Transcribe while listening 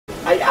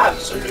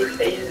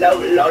absolutely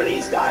love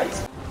lollies,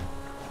 guys.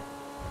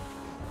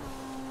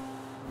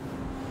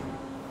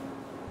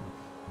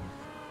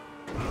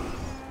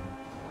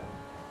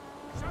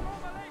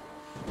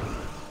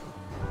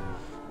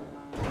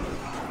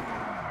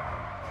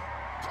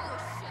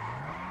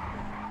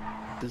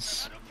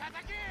 This.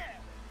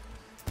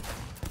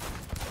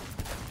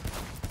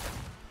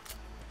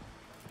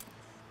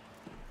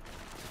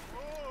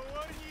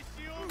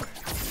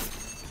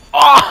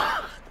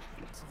 Oh!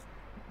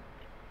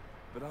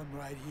 But I'm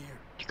right here.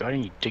 You got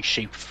any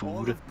dick-shaped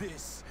All food? of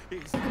this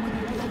is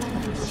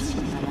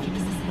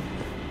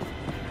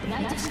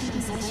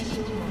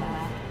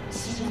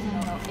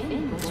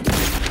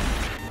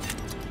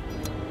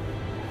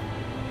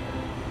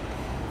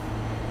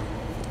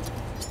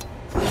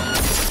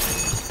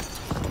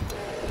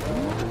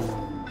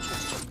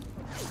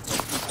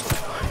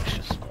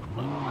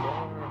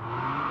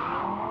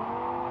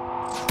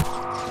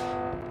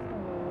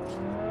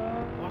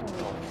What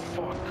the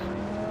fuck?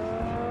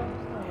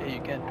 Yeah,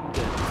 you can't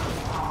do that.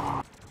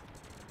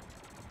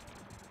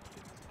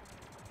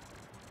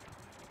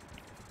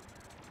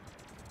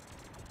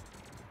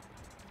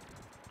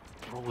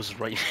 Bro, his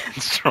right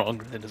hand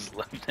stronger than his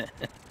left hand.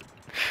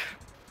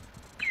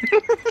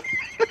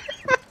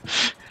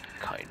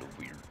 Kind of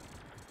weird.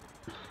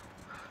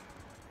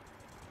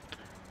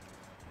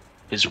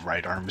 His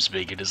right arm's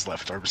big and his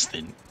left arm's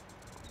thin.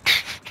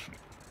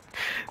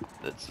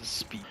 That's his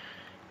speed.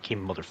 Okay,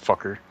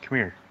 motherfucker. Come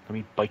here. Let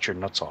me bite your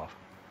nuts off.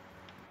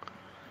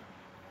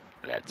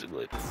 That's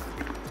good.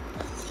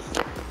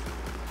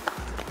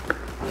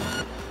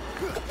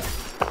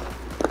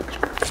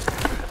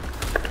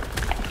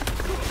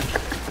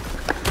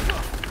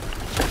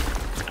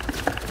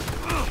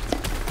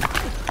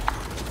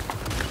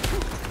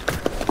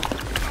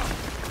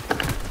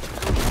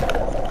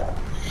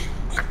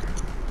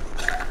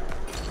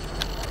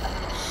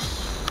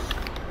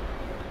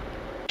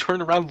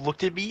 Turned around,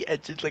 looked at me,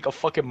 and did like a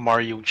fucking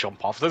Mario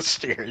jump off the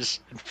stairs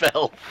and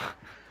fell.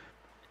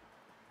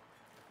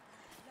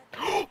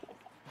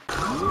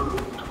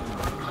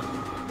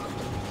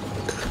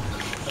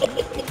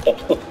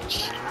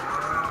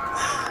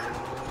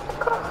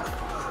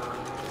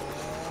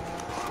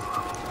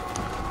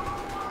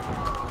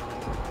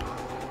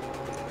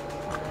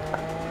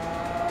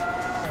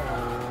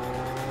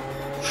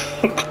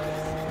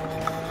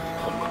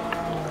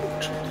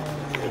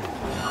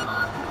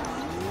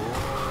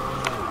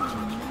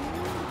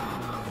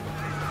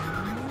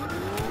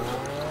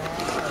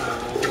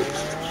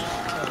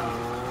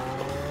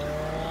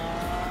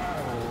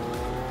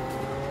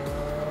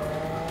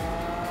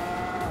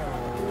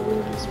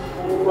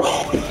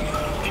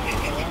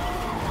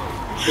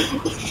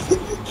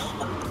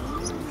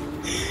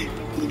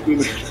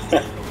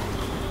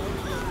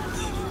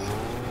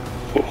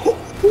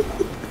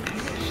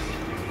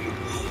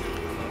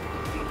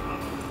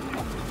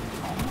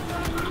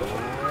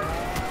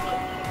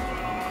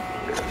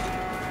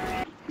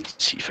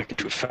 Let's see if I can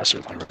do it faster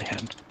with my right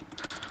hand.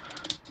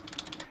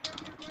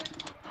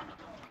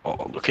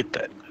 Oh, look at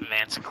that.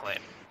 Lance claim.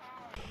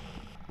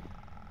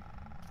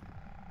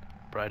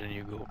 Bryden,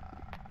 you go.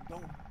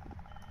 no.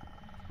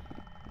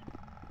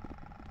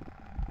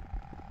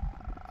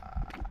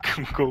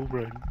 Go,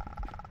 Bryden.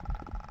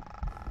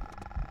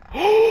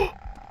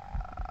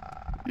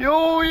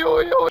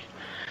 Yo.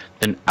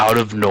 Then out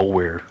of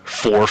nowhere,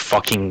 4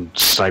 fucking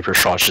sniper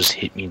shots just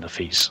hit me in the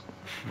face.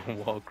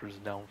 Walker's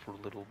down for a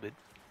little bit.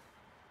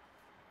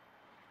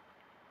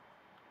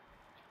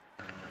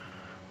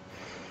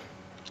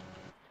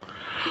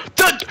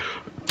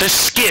 The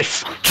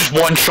skiff just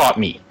one-shot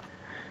me.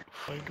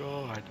 Oh my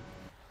god.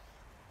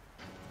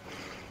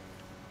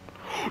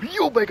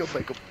 Yo, back up.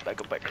 Oh my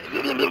god!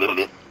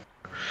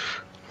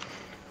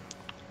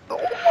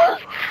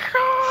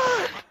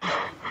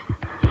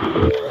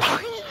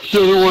 The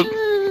other one.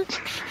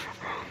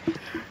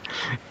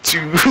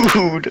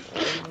 Dude,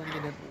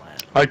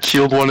 I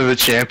killed one of the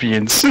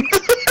champions. Bro,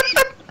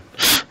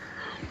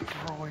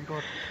 you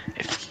got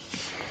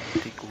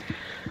tickled.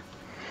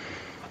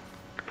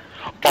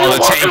 Oh, the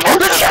tank.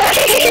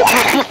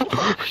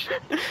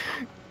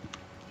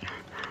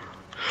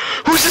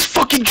 Who's this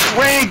fucking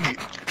Dreg?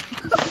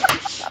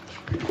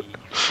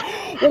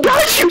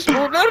 Why'd you?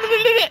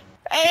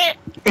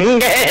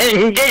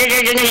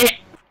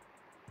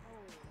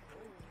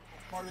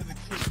 Part of the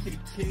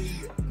KKK,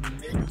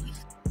 niggas.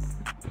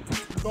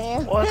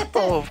 What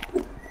the?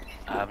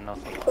 I have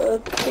nothing.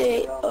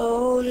 Okay,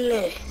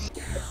 ole.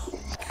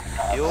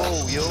 Yo.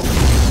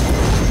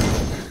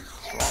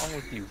 What's wrong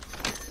with you?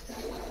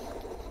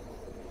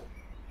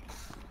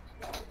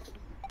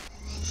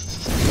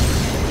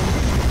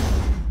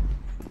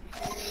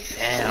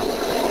 Damn.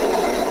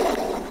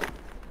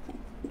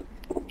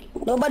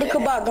 Nobody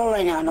could buy a gun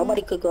right now.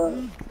 Nobody could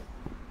go.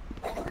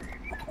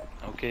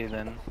 Okay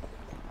then.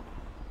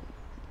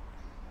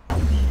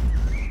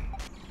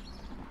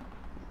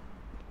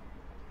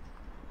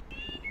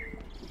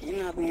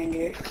 You're not being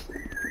here.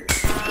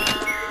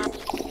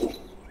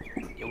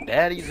 Yo,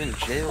 daddy's in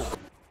jail.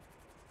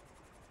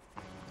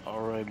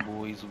 Alright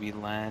boys, we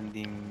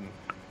landing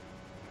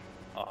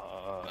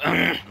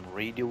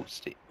radio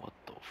state. What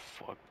the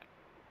fuck?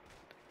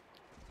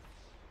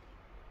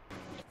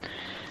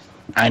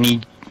 And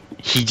he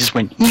just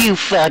went, "You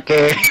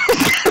fucker."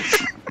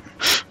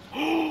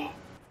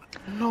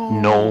 No.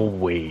 No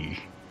way.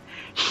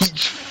 He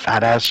just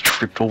fat ass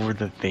tripped over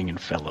the thing and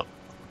fell up.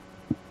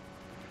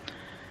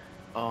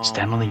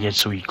 Stand on the edge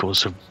so he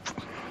goes to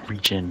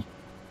reach in.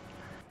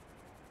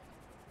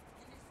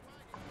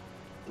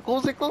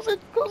 Close it, close it,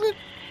 close it.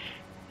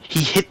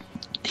 He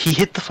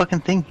hit the fucking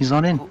thing. He's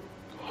not in.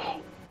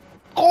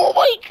 Oh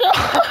my god!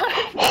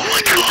 Oh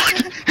my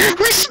god!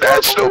 We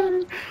snatched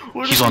him!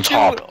 What He's is on he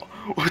top.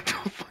 doing? What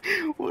the fuck?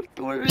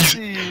 Where is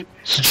he?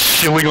 He's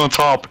chilling on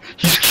top.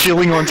 He's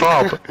chilling on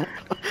top.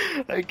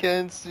 I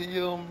can't see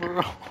him,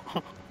 bro.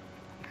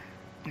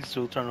 He's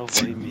still trying to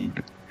fight me.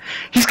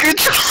 He's gonna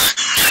jump.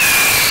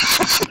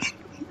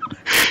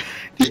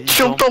 He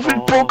jumped off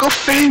and broke a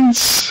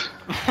fence.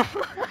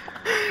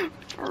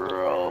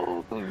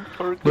 Bro,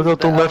 Look out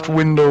the left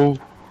window.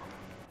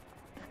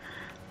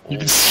 You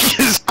can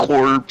see his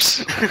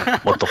corpse.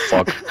 What the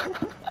fuck?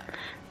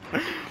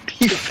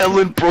 He fell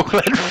and broke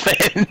that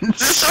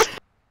fence.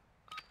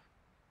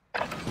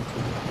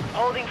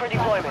 Holding for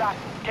deployment.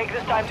 Take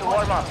this time to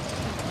warm up.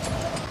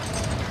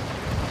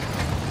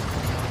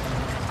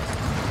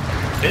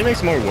 It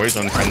makes more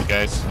Warzone friends,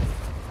 guys.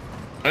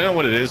 I don't know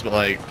what it is, but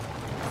like,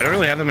 I don't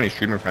really have that many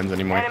streamer friends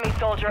anymore. Enemy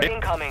soldier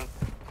incoming.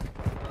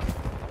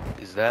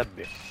 Is that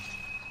big?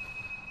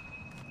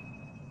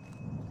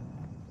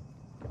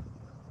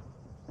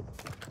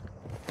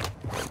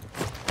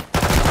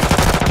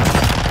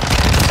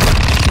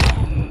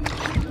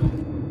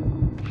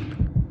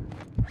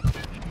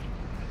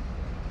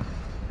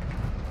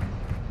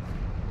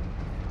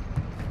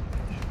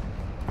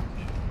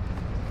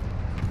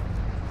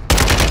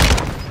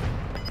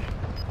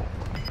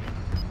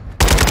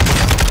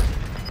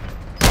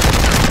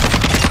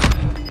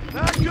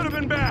 That could have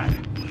been bad.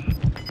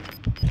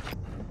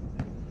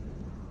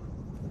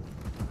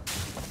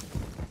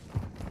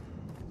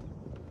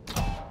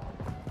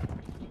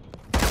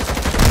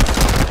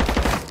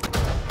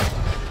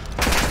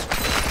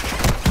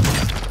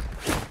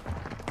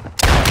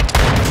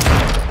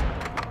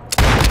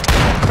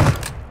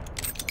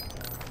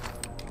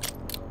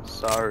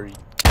 Sorry.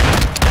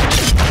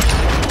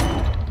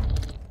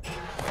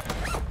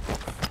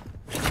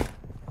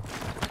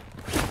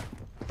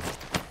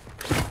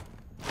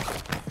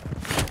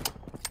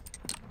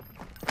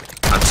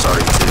 I'm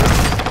sorry too.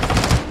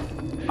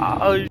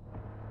 Oh.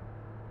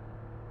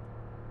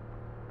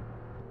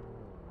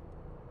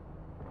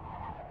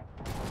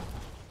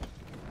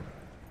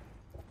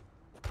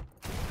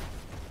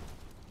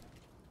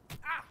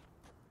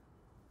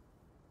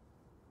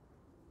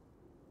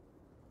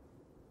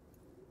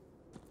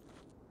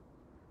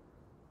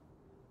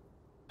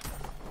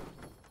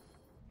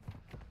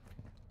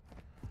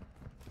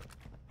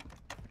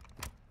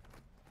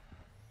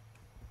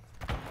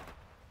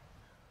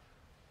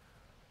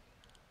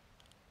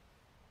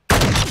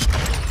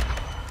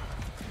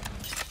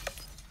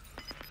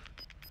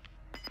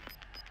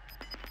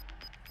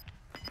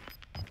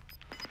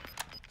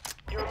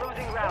 You're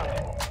losing ground.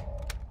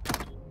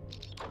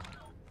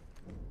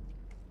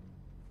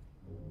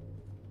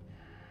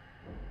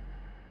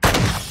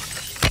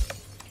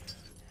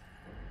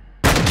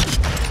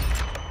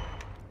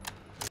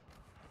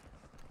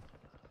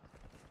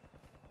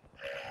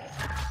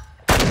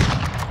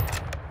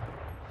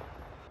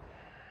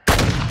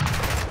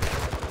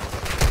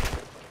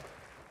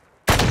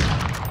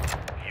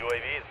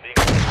 UAV is being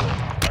controlled.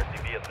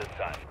 RTB at this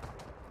time.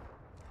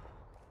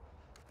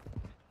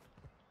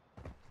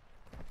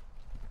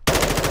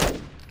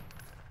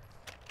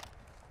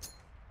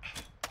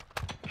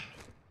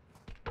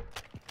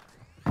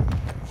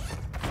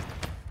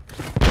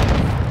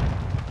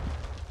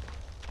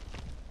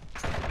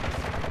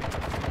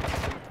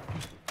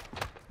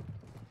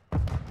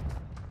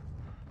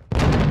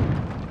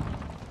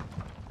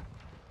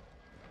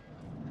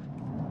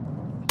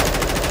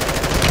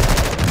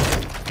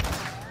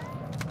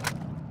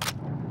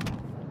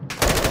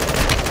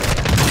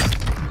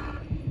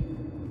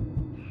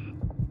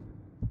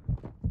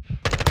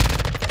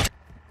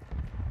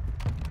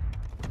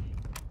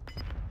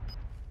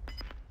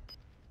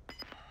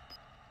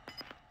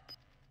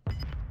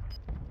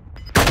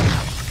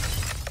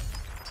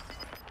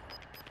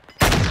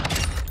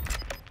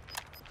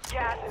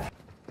 Gas is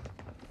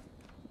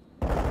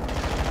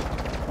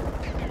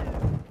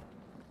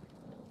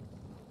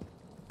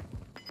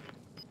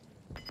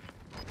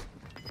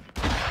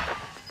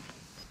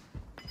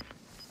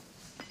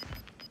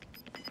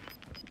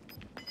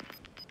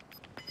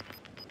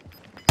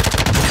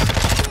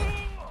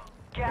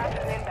gas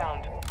is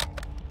inbound.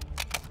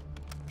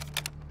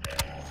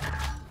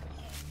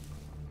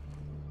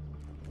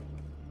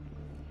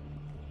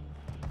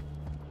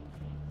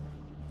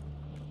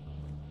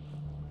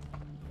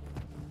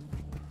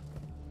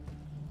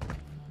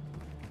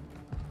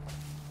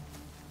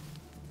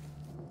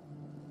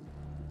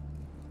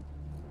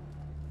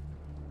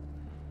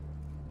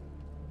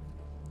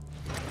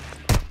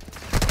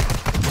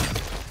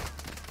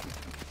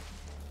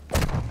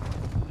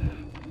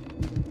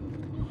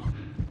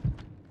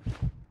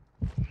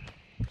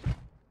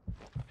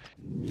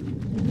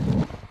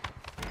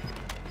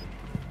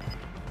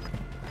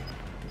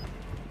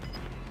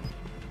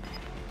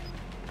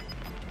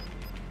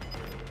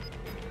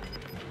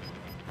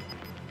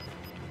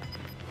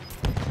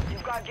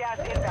 got gas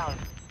inbound.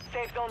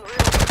 Safe zone real.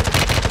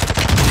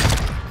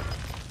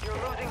 You're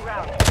losing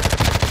round.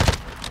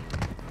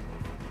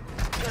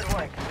 Good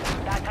work.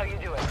 That's how you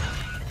do it.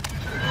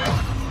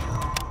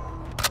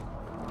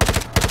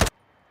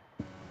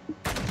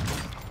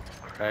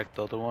 Cracked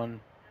the other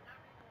one.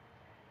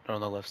 They're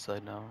on the left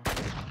side now.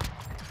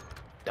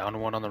 Down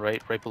one on the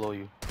right, right below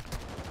you.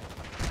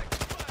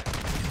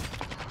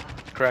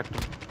 Cracked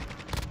him.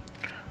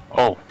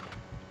 Oh,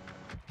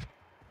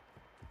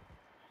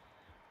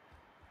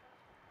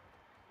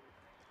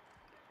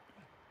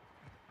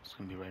 It's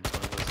gonna be right in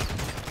front of us.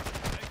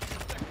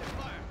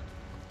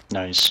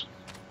 nice.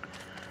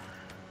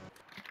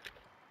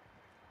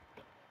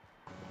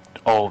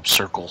 Oh,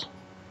 circle.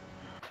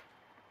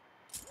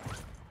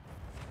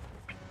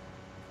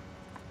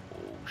 Oh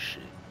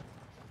shit.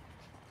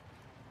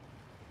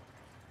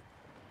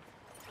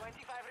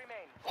 25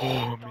 remain. Oh,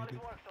 I made Solid it.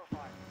 work so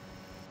far.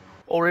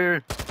 Oh, right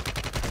here.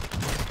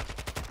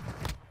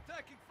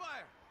 Attacking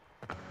fire.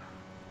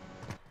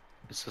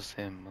 It's just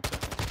him. What the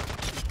hell?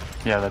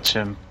 Yeah, that's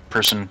him.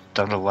 Person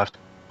down to the left.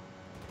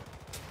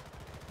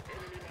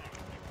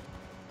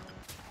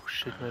 Oh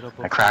shit, right up.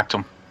 I cracked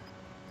him.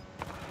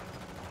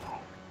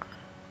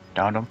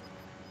 Downed him.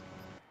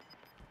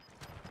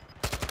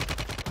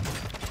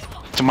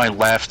 To my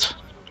left.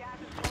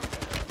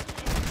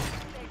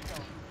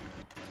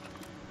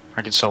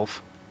 I can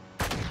self.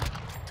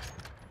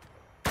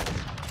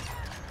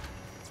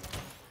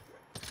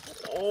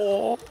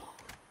 Oh.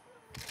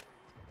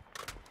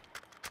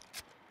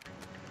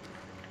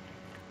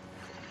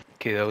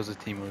 Okay, that was a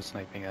team who was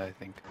sniping at, I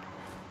think.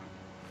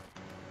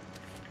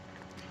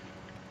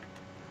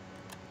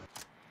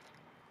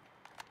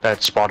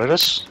 That spotted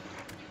us.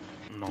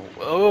 No.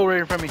 Oh, right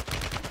in front of me.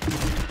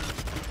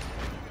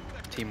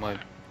 Team wipe.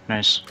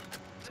 Nice.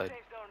 Side.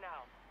 Safe zone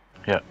now.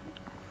 Yeah.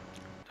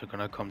 They're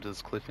gonna come to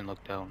this cliff and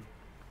look down.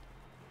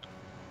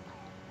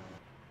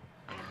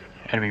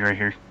 Enemy right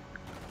here.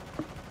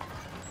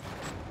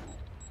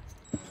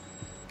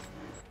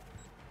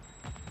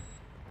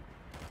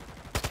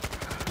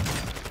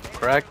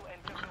 Crack.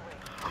 And took the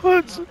win.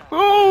 Let's go!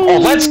 Oh,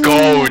 let's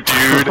go,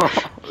 dude!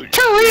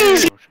 Too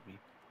easy!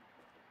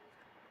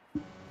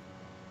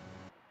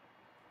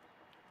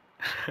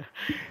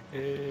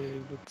 Hey,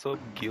 what's up,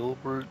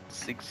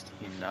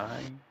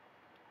 Gilbert69?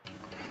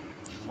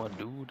 My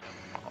dude.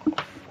 Oh,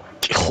 fuck.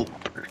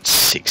 Gilbert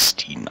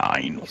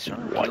 69. He's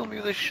trying to What? kill me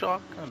with a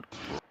shotgun.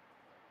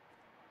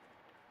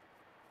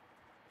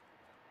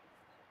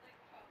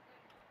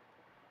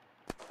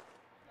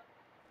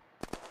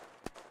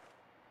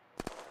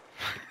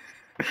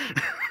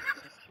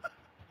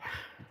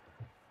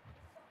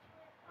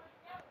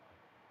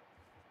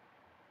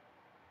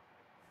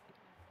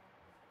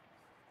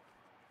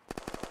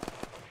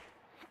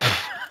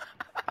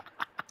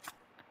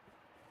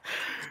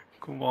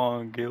 Come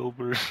on,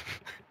 Gilbert.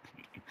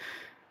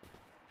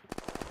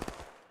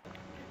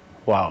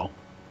 Wow.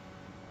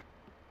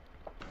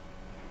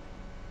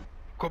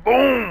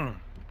 Kaboom!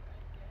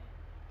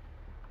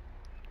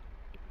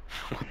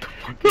 What the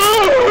fuck?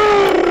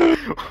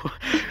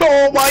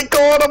 Oh my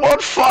god, I'm on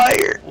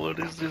fire! What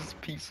is this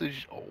piece of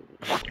oh.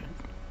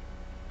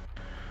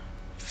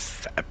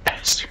 Fat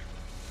bastard.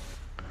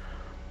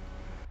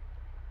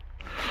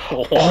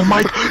 Oh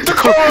my the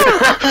car!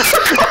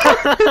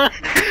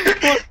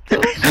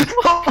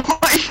 Oh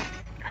my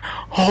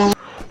oh,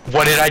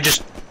 what did I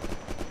just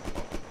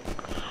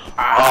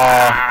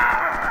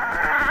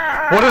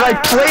what did I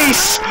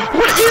place?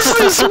 What is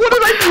this? What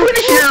did I put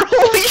here?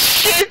 Holy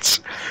shit!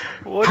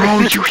 What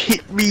Bro, is you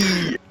hit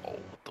me! Oh,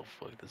 what the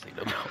fuck? This ain't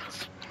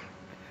about.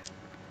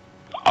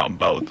 I'm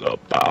about to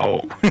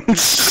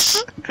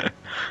bounce.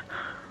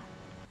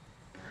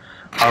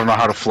 I don't know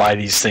how to fly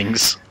these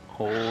things.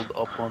 Hold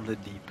up on the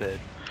D-pad.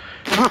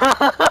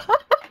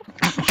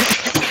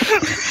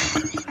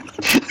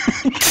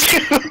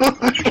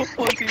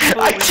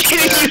 I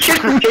didn't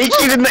even make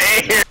it in the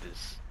air!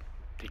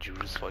 Did you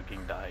just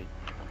fucking die?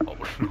 Oh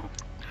no.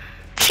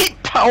 He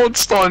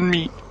pounced on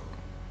me!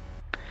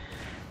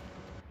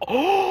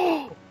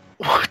 Oh!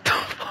 What the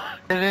fuck?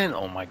 Get in!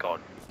 Oh my god.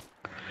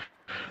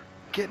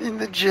 Get in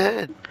the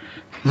jet!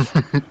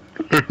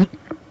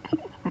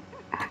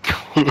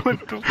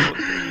 What the fuck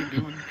are you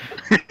doing?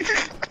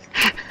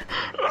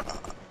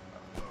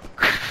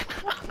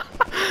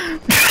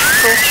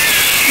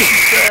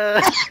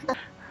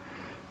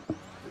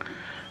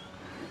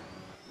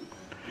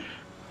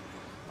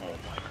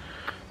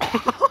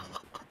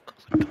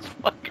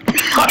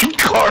 My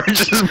car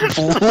just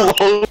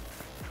blew.